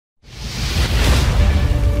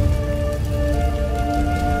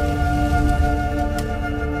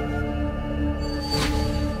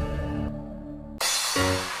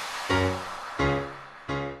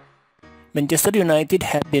Manchester United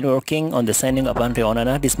have been working on the signing of Andre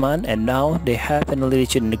Onana this month, and now they have finally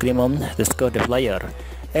reached an agreement to score the player.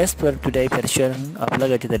 As per today's version of La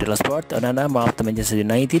Gazzetta dello Sport, Onana moved to Manchester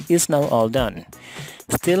United is now all done.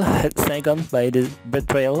 Still second by the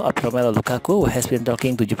betrayal of Romelu Lukaku, who has been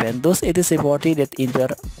talking to Juventus, it is reported that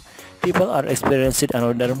Inter people are experiencing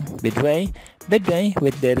another bad day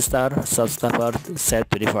with their star Stafford said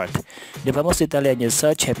to the Ford. The famous Italian news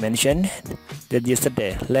search have mentioned that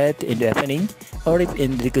yesterday, late in the evening, arrived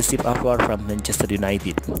in the exclusive offer from Manchester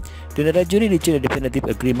United. The Nerazzurri reached a definitive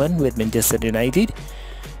agreement with Manchester United,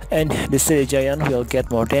 and the Serie Giant will get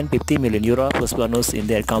more than 50 million euro plus bonus in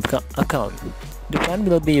their account. The fund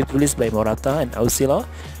will be utilized by Morata and Auxillo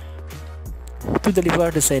to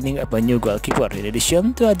deliver the signing of a new goalkeeper, in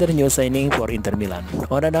addition to other new signing for Inter Milan.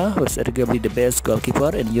 Onana was arguably the best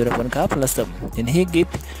goalkeeper in European Cup last time, and he gave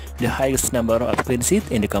the highest number of clean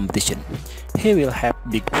sheets in the competition. He will have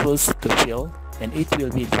big shoes to fill, and it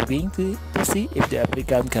will be intriguing to see if the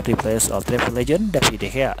African can replace Old Trafford legend David De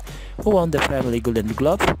Gea, who won the Premier League Golden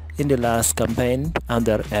Glove in the last campaign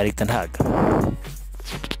under Erik ten Hag.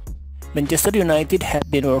 Manchester United have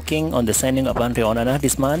been working on the signing of Andre Onana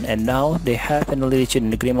this month, and now they have finally reached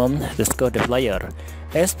an agreement to score the player.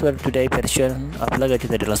 As per today's version of La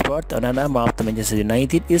Gazzetta dello Sport, Onana moved to Manchester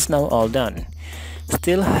United is now all done.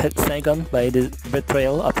 Still second by the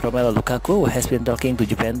betrayal of Romelu Lukaku, who has been talking to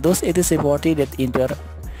Juventus, it is reported that Inter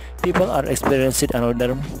people are experiencing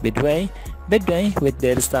another bad day with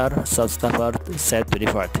their star Stafford said to the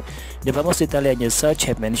Ford. The famous Italian news search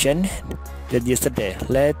have mentioned that yesterday,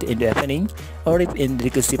 late in the evening, arrived in the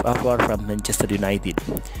exclusive offer from Manchester United.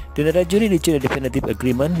 The Nerazzurri reached a definitive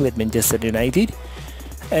agreement with Manchester United,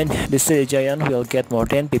 and the Serie Giant will get more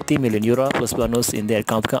than 50 million euro plus bonus in their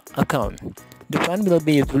account. The fund will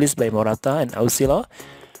be utilized by Morata and Auxillo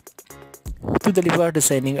to deliver the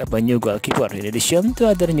signing of a new goalkeeper, in addition to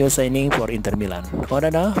other new signing for Inter Milan.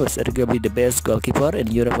 Onana was arguably the best goalkeeper in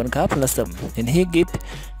European Cup last time, and he gave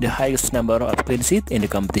the highest number of clean sheets in the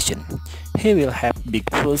competition. He will have big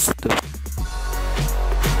shoes to